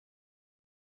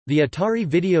The Atari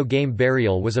video game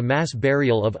burial was a mass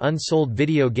burial of unsold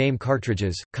video game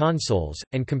cartridges, consoles,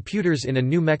 and computers in a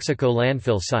New Mexico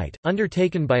landfill site,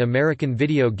 undertaken by American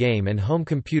video game and home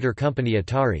computer company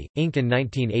Atari, Inc. in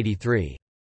 1983.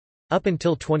 Up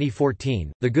until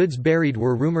 2014, the goods buried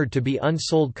were rumored to be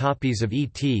unsold copies of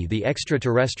E.T. the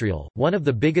Extraterrestrial, one of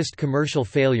the biggest commercial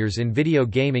failures in video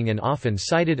gaming and often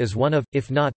cited as one of,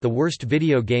 if not, the worst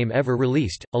video game ever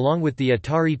released, along with the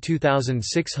Atari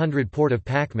 2600 port of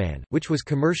Pac-Man, which was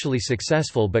commercially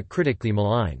successful but critically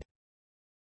maligned.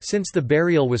 Since the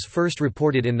burial was first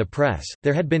reported in the press,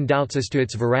 there had been doubts as to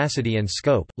its veracity and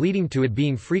scope, leading to it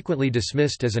being frequently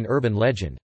dismissed as an urban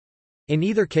legend. In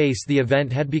either case, the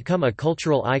event had become a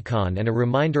cultural icon and a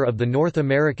reminder of the North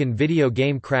American video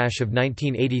game crash of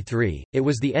 1983. It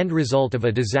was the end result of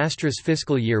a disastrous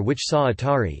fiscal year which saw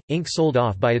Atari, Inc. sold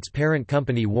off by its parent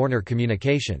company Warner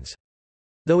Communications.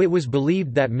 Though it was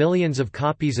believed that millions of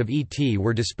copies of E.T.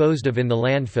 were disposed of in the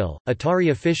landfill, Atari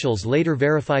officials later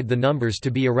verified the numbers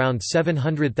to be around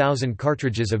 700,000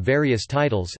 cartridges of various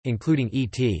titles, including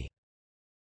E.T.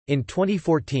 In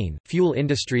 2014, Fuel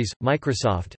Industries,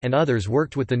 Microsoft, and others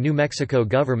worked with the New Mexico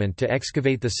government to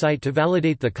excavate the site to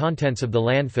validate the contents of the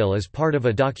landfill as part of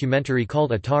a documentary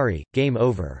called Atari, Game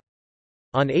Over.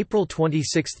 On April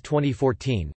 26,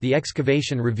 2014, the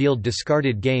excavation revealed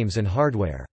discarded games and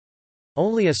hardware.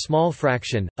 Only a small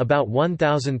fraction, about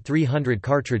 1,300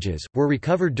 cartridges, were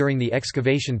recovered during the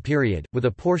excavation period, with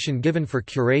a portion given for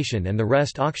curation and the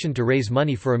rest auctioned to raise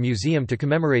money for a museum to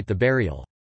commemorate the burial.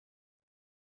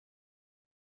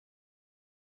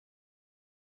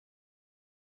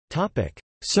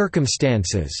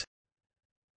 Circumstances.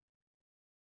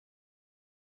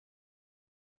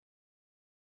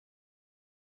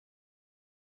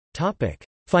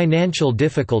 Financial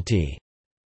difficulty.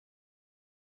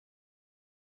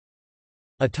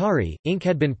 Atari, Inc.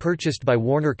 had been purchased by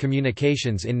Warner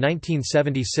Communications in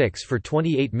 1976 for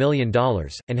 $28 million,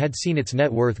 and had seen its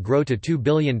net worth grow to $2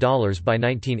 billion by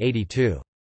 1982.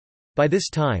 By this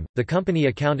time, the company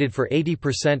accounted for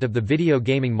 80% of the video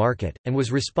gaming market, and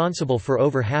was responsible for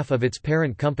over half of its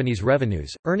parent company's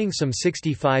revenues, earning some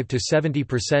 65 to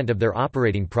 70% of their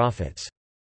operating profits.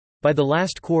 By the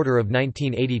last quarter of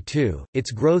 1982,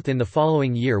 its growth in the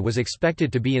following year was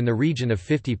expected to be in the region of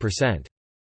 50%.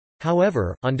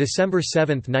 However, on December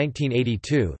 7,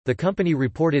 1982, the company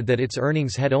reported that its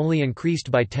earnings had only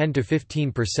increased by 10 to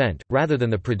 15%, rather than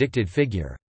the predicted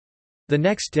figure. The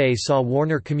next day saw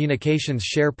Warner Communications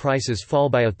share prices fall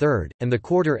by a third, and the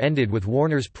quarter ended with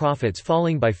Warner's profits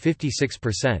falling by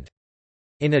 56%.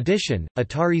 In addition,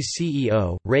 Atari's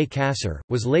CEO, Ray Kassar,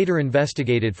 was later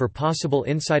investigated for possible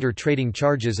insider trading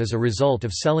charges as a result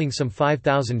of selling some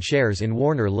 5,000 shares in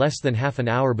Warner less than half an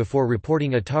hour before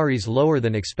reporting Atari's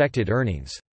lower-than-expected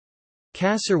earnings.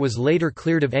 Kassar was later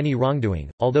cleared of any wrongdoing,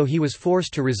 although he was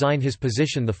forced to resign his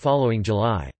position the following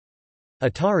July.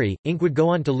 Atari, Inc. would go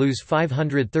on to lose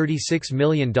 $536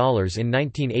 million in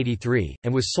 1983,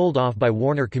 and was sold off by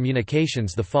Warner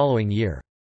Communications the following year.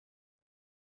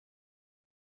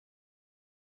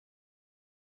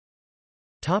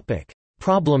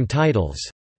 Problem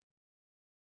titles.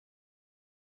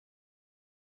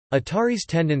 Atari's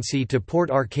tendency to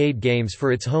port arcade games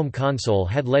for its home console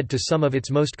had led to some of its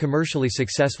most commercially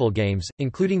successful games,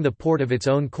 including the port of its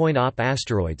own coin-op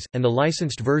Asteroids, and the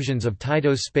licensed versions of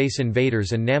Taito's Space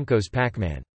Invaders and Namco's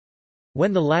Pac-Man.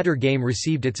 When the latter game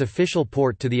received its official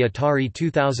port to the Atari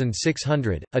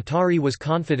 2600, Atari was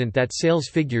confident that sales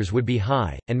figures would be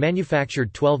high, and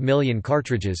manufactured 12 million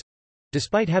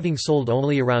cartridges—despite having sold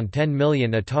only around 10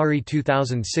 million Atari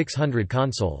 2600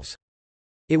 consoles.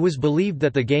 It was believed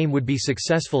that the game would be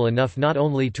successful enough not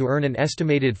only to earn an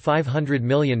estimated $500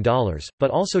 million, but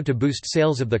also to boost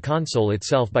sales of the console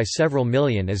itself by several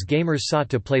million as gamers sought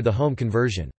to play the home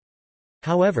conversion.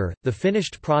 However, the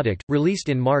finished product, released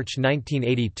in March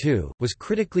 1982, was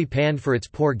critically panned for its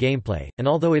poor gameplay, and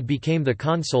although it became the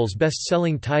console's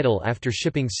best-selling title after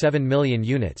shipping 7 million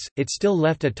units, it still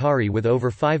left Atari with over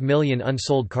 5 million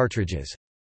unsold cartridges.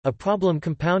 A problem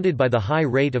compounded by the high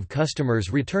rate of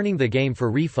customers returning the game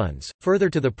for refunds. Further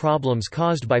to the problems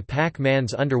caused by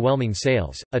Pac-Man's underwhelming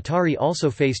sales, Atari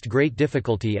also faced great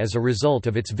difficulty as a result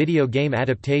of its video game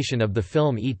adaptation of the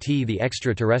film E.T. the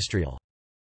Extraterrestrial.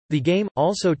 The game,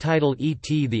 also titled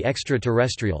E.T. the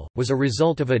Extraterrestrial, was a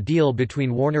result of a deal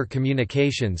between Warner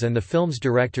Communications and the film's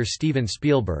director Steven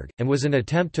Spielberg, and was an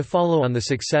attempt to follow on the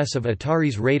success of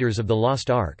Atari's Raiders of the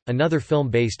Lost Ark, another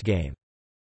film-based game.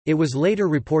 It was later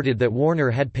reported that Warner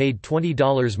had paid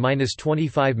 $20 minus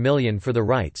 $25 million for the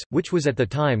rights, which was at the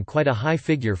time quite a high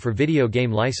figure for video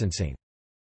game licensing.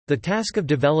 The task of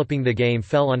developing the game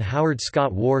fell on Howard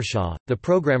Scott Warshaw, the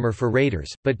programmer for Raiders,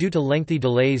 but due to lengthy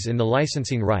delays in the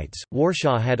licensing rights,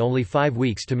 Warshaw had only 5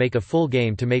 weeks to make a full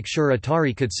game to make sure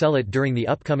Atari could sell it during the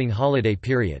upcoming holiday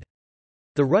period.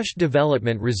 The rushed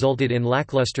development resulted in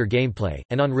lackluster gameplay,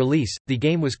 and on release, the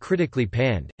game was critically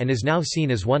panned, and is now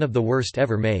seen as one of the worst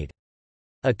ever made.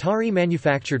 Atari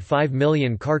manufactured 5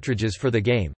 million cartridges for the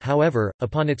game, however,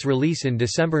 upon its release in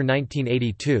December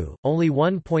 1982, only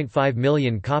 1.5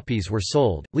 million copies were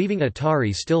sold, leaving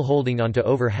Atari still holding onto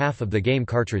over half of the game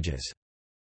cartridges.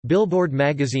 Billboard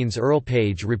magazine's Earl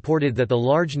Page reported that the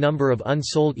large number of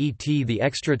unsold E.T. the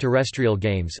Extraterrestrial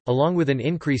games, along with an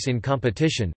increase in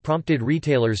competition, prompted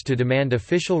retailers to demand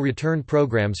official return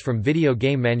programs from video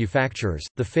game manufacturers.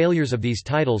 The failures of these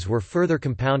titles were further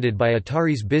compounded by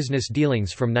Atari's business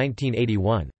dealings from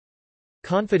 1981.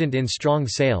 Confident in strong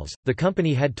sales, the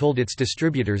company had told its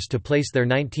distributors to place their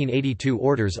 1982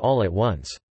 orders all at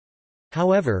once.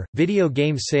 However, video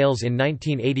game sales in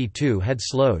 1982 had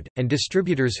slowed, and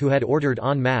distributors who had ordered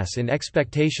en masse in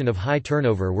expectation of high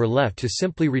turnover were left to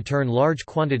simply return large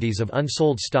quantities of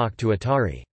unsold stock to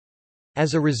Atari.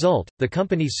 As a result, the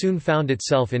company soon found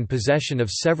itself in possession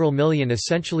of several million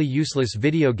essentially useless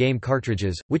video game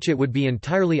cartridges, which it would be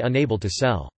entirely unable to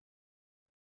sell.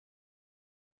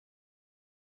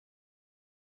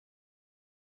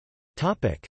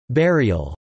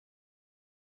 Burial.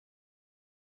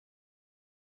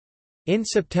 In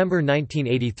September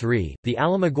 1983, the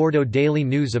Alamogordo Daily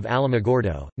News of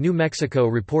Alamogordo, New Mexico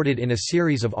reported in a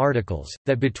series of articles,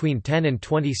 that between 10 and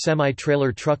 20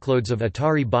 semi-trailer truckloads of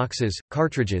Atari boxes,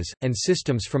 cartridges, and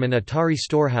systems from an Atari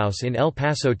storehouse in El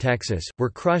Paso, Texas, were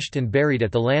crushed and buried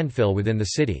at the landfill within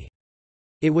the city.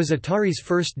 It was Atari's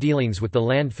first dealings with the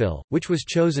landfill, which was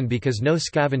chosen because no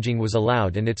scavenging was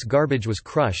allowed and its garbage was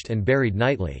crushed and buried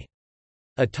nightly.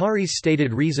 Atari's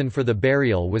stated reason for the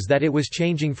burial was that it was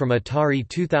changing from Atari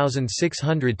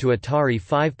 2600 to Atari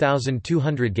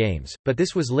 5200 games, but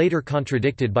this was later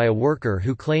contradicted by a worker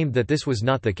who claimed that this was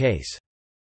not the case.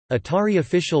 Atari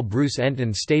official Bruce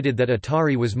Enton stated that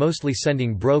Atari was mostly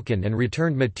sending broken and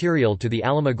returned material to the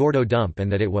Alamogordo dump and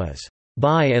that it was,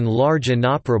 by and large,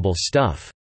 inoperable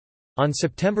stuff. On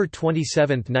September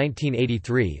 27,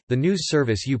 1983, the news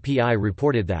service UPI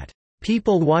reported that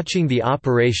people watching the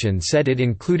operation said it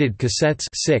included cassettes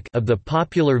of the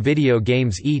popular video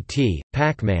games E.T.,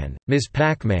 Pac-Man, Ms.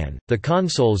 Pac-Man, the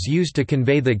consoles used to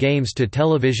convey the games to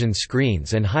television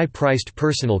screens and high-priced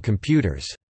personal computers.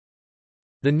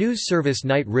 The news service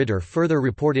Knight Ridder further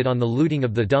reported on the looting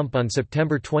of the dump on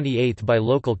September 28 by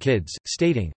local kids,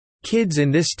 stating, "Kids in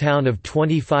this town of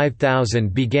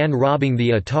 25,000 began robbing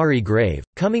the Atari grave,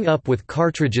 coming up with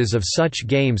cartridges of such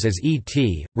games as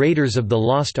E.T., Raiders of the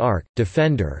Lost Ark,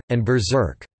 Defender, and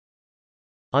Berserk."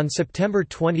 On September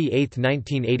 28,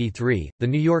 1983, The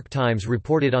New York Times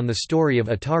reported on the story of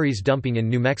Atari's dumping in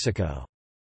New Mexico.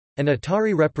 An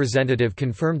Atari representative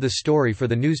confirmed the story for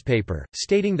the newspaper,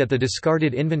 stating that the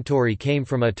discarded inventory came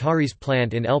from Atari's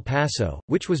plant in El Paso,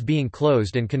 which was being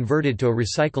closed and converted to a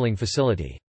recycling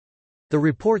facility. The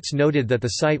reports noted that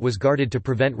the site was guarded to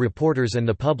prevent reporters and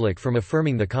the public from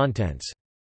affirming the contents.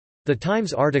 The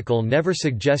Times article never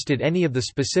suggested any of the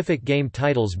specific game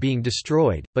titles being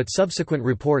destroyed, but subsequent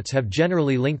reports have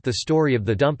generally linked the story of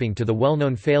the dumping to the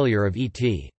well-known failure of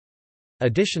E.T.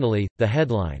 Additionally, the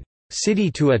headline, "City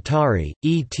to Atari,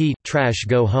 E.T. Trash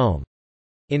Go Home,"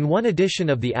 in one edition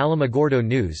of the Alamogordo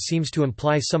News seems to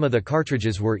imply some of the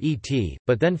cartridges were E.T.,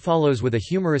 but then follows with a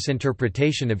humorous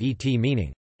interpretation of E.T.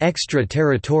 meaning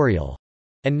extraterritorial,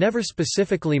 and never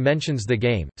specifically mentions the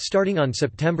game. Starting on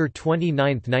September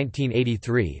 29,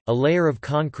 1983, a layer of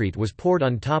concrete was poured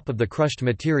on top of the crushed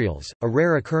materials, a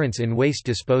rare occurrence in waste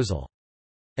disposal.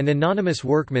 An anonymous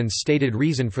workman's stated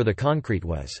reason for the concrete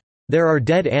was, "There are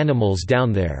dead animals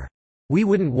down there. We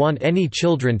wouldn't want any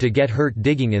children to get hurt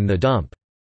digging in the dump."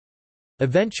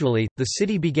 Eventually, the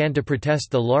city began to protest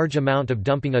the large amount of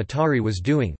dumping Atari was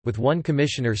doing, with one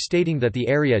commissioner stating that the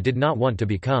area did not want to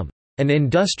become an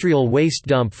industrial waste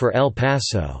dump for El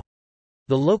Paso.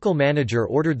 The local manager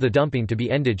ordered the dumping to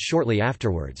be ended shortly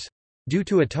afterwards. Due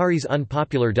to Atari's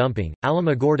unpopular dumping,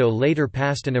 Alamogordo later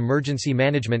passed an Emergency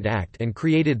Management Act and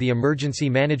created the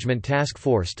Emergency Management Task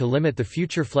Force to limit the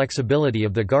future flexibility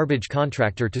of the garbage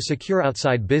contractor to secure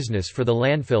outside business for the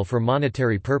landfill for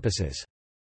monetary purposes.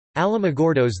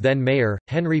 Alamogordo's then mayor,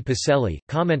 Henry Pacelli,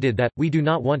 commented that, "We do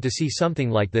not want to see something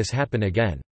like this happen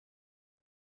again."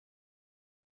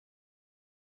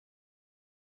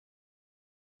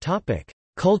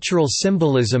 Cultural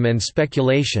symbolism and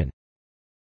speculation.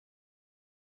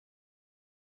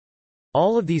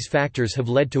 All of these factors have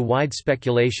led to wide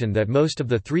speculation that most of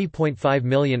the 3.5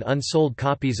 million unsold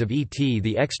copies of E.T.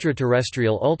 the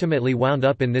Extraterrestrial ultimately wound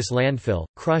up in this landfill,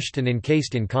 crushed and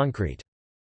encased in concrete.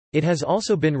 It has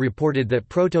also been reported that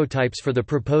prototypes for the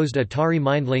proposed Atari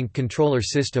MindLink controller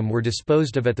system were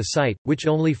disposed of at the site, which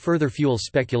only further fuels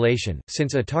speculation,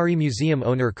 since Atari Museum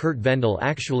owner Kurt Vendel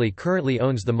actually currently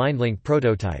owns the MindLink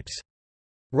prototypes.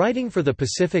 Writing for the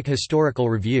Pacific Historical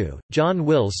Review, John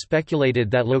Wills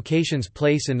speculated that location's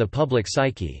place in the public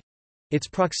psyche—its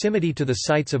proximity to the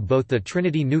sites of both the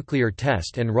Trinity nuclear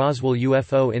test and Roswell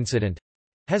UFO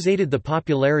incident—has aided the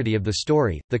popularity of the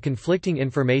story. The conflicting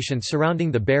information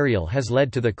surrounding the burial has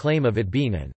led to the claim of it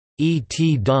being an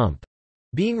ET dump,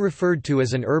 being referred to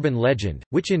as an urban legend,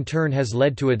 which in turn has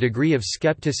led to a degree of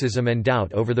skepticism and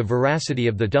doubt over the veracity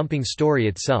of the dumping story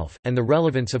itself, and the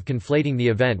relevance of conflating the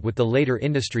event with the later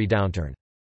industry downturn.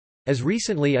 As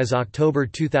recently as October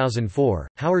 2004,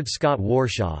 Howard Scott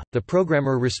Warshaw, the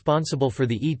programmer responsible for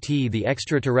the E.T. the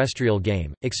Extraterrestrial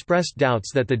game, expressed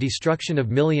doubts that the destruction of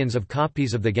millions of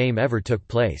copies of the game ever took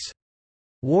place.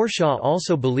 Warshaw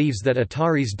also believes that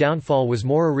Atari's downfall was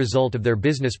more a result of their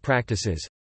business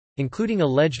practices—including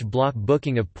alleged block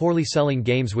booking of poorly selling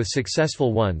games with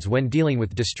successful ones when dealing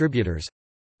with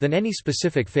distributors—than any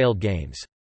specific failed games.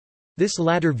 This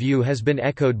latter view has been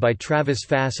echoed by Travis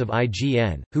Fass of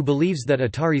IGN, who believes that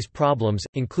Atari's problems,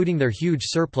 including their huge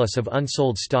surplus of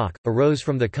unsold stock, arose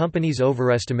from the company's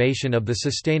overestimation of the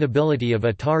sustainability of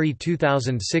Atari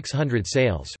 2600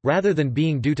 sales, rather than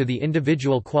being due to the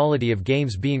individual quality of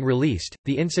games being released.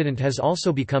 The incident has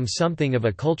also become something of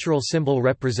a cultural symbol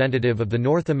representative of the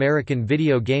North American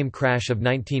video game crash of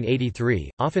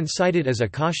 1983, often cited as a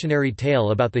cautionary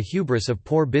tale about the hubris of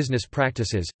poor business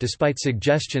practices, despite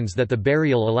suggestions that the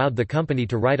burial allowed the company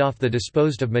to write off the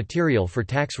disposed of material for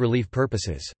tax relief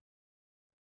purposes.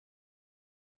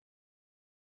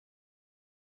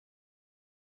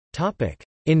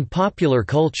 In popular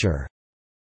culture,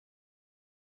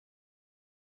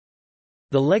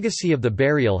 the legacy of the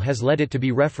burial has led it to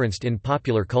be referenced in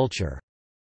popular culture.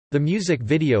 The music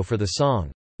video for the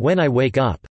song, "When I Wake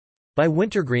Up", by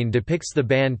Wintergreen depicts the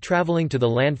band traveling to the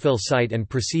landfill site and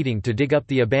proceeding to dig up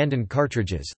the abandoned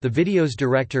cartridges. The video's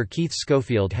director Keith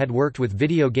Schofield had worked with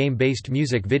video game-based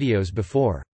music videos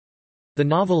before. The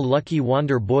novel Lucky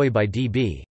Wander Boy by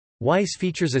D.B. Weiss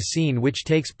features a scene which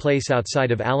takes place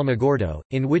outside of Alamogordo,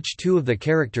 in which two of the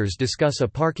characters discuss a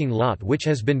parking lot which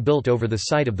has been built over the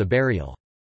site of the burial.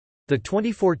 The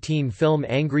 2014 film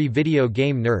Angry Video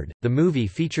Game Nerd, the movie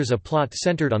features a plot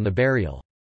centered on the burial.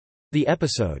 The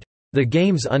episode, The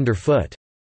Game's Underfoot,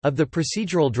 of the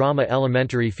procedural drama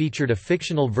Elementary featured a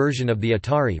fictional version of the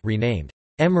Atari renamed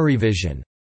Emeryvision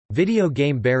video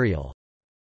game burial.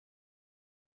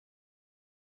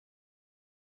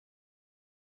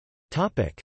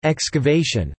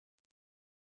 Excavation.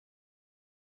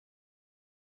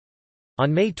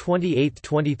 On May 28,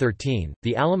 2013,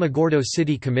 the Alamogordo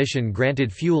City Commission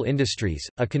granted Fuel Industries,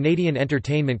 a Canadian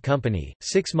entertainment company,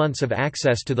 6 months of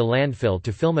access to the landfill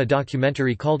to film a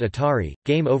documentary called Atari,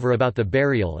 Game Over about the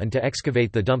burial and to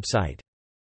excavate the dump site.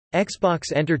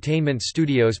 Xbox Entertainment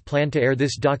Studios plan to air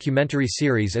this documentary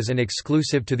series as an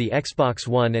exclusive to the Xbox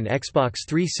One and Xbox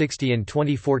 360 in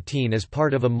 2014 as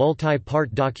part of a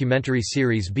multi-part documentary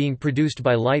series being produced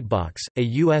by Lightbox, a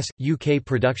US-UK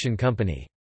production company.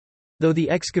 Though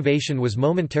the excavation was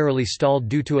momentarily stalled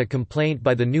due to a complaint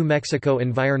by the New Mexico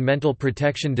Environmental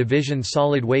Protection Division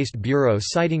Solid Waste Bureau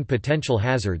citing potential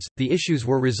hazards, the issues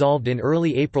were resolved in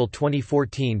early April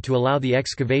 2014 to allow the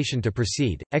excavation to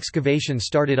proceed. Excavation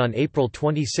started on April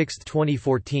 26,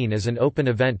 2014 as an open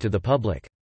event to the public.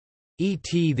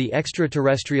 E.T. the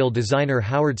Extraterrestrial designer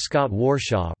Howard Scott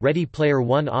Warshaw, Ready Player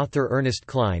One author Ernest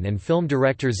Cline and film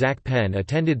director Zach Penn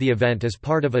attended the event as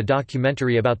part of a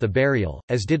documentary about the burial,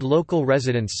 as did local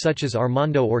residents such as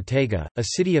Armando Ortega, a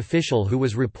city official who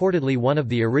was reportedly one of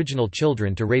the original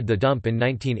children to raid the dump in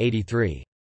 1983.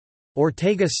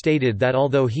 Ortega stated that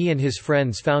although he and his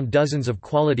friends found dozens of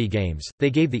quality games, they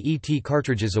gave the E.T.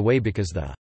 cartridges away because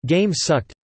the game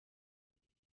sucked.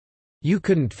 You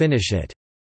couldn't finish it.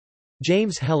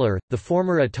 James Heller, the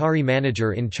former Atari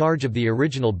manager in charge of the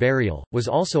original burial, was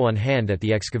also on hand at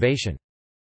the excavation.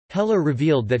 Heller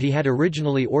revealed that he had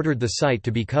originally ordered the site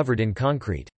to be covered in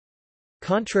concrete.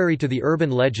 Contrary to the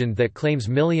urban legend that claims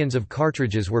millions of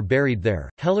cartridges were buried there,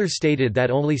 Heller stated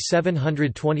that only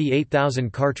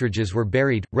 728,000 cartridges were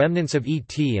buried. Remnants of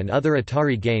E.T. and other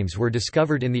Atari games were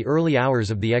discovered in the early hours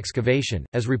of the excavation,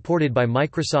 as reported by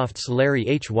Microsoft's Larry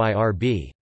Hyrb.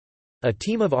 A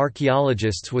team of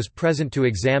archaeologists was present to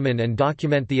examine and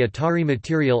document the Atari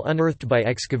material unearthed by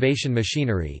excavation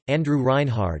machinery. Andrew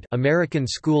Reinhard, American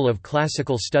School of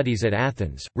Classical Studies at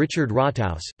Athens; Richard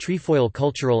Rothaus, Trefoil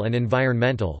Cultural and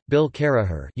Environmental; Bill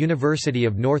Caraher, University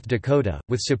of North Dakota,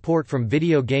 with support from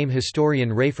video game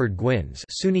historian Rayford Gwynns,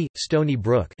 SUNY, Stony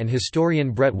Brook, and historian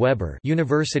Brett Weber,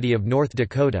 University of North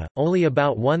Dakota. Only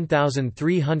about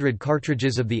 1,300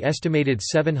 cartridges of the estimated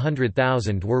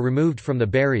 700,000 were removed from the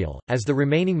burial, as the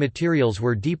remaining materials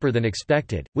were deeper than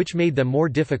expected, which made them more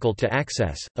difficult to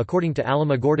access, according to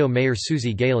Alamogordo Mayor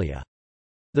Susie Galea.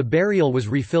 The burial was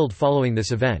refilled following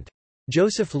this event.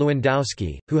 Joseph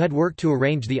Lewandowski, who had worked to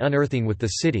arrange the unearthing with the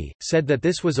city, said that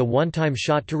this was a one-time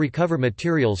shot to recover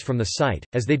materials from the site,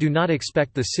 as they do not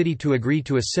expect the city to agree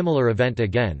to a similar event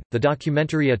again. The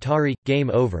documentary Atari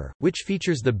Game Over, which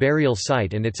features the burial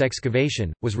site and its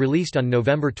excavation, was released on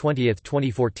November 20,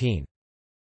 2014.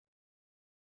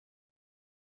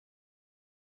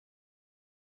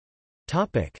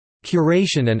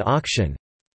 Curation and auction.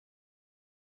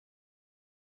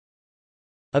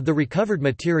 Of the recovered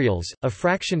materials, a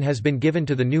fraction has been given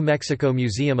to the New Mexico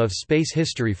Museum of Space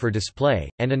History for display,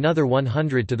 and another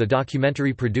 100 to the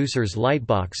documentary producers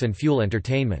Lightbox and Fuel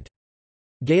Entertainment.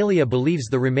 Galea believes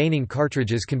the remaining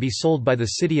cartridges can be sold by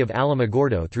the city of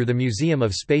Alamogordo through the Museum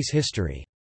of Space History.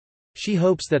 She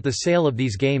hopes that the sale of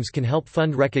these games can help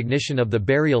fund recognition of the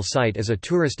burial site as a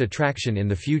tourist attraction in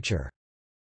the future.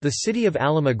 The city of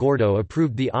Alamogordo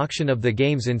approved the auction of the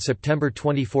games in September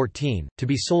 2014, to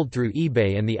be sold through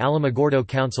eBay and the Alamogordo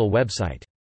Council website.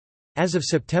 As of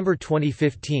September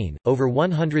 2015, over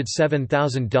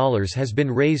 $107,000 has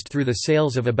been raised through the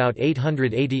sales of about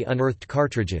 880 unearthed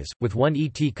cartridges, with one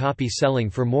ET copy selling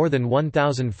for more than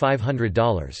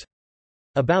 $1,500.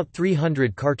 About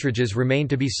 300 cartridges remain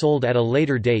to be sold at a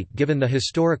later date given the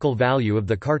historical value of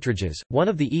the cartridges. One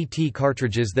of the ET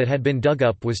cartridges that had been dug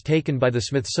up was taken by the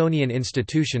Smithsonian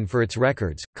Institution for its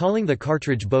records, calling the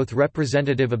cartridge both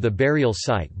representative of the burial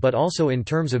site but also in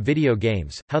terms of video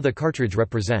games, how the cartridge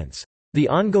represents the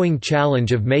ongoing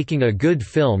challenge of making a good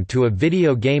film to a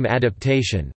video game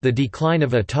adaptation, the decline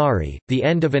of Atari, the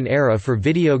end of an era for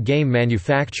video game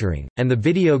manufacturing, and the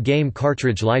video game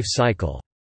cartridge life cycle.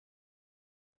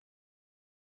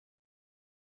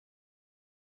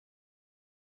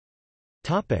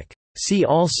 See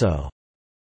also: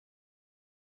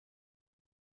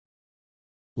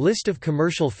 List of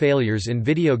commercial failures in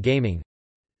video gaming,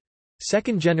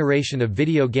 Second generation of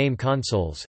video game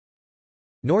consoles,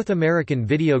 North American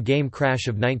video game crash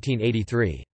of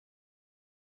 1983.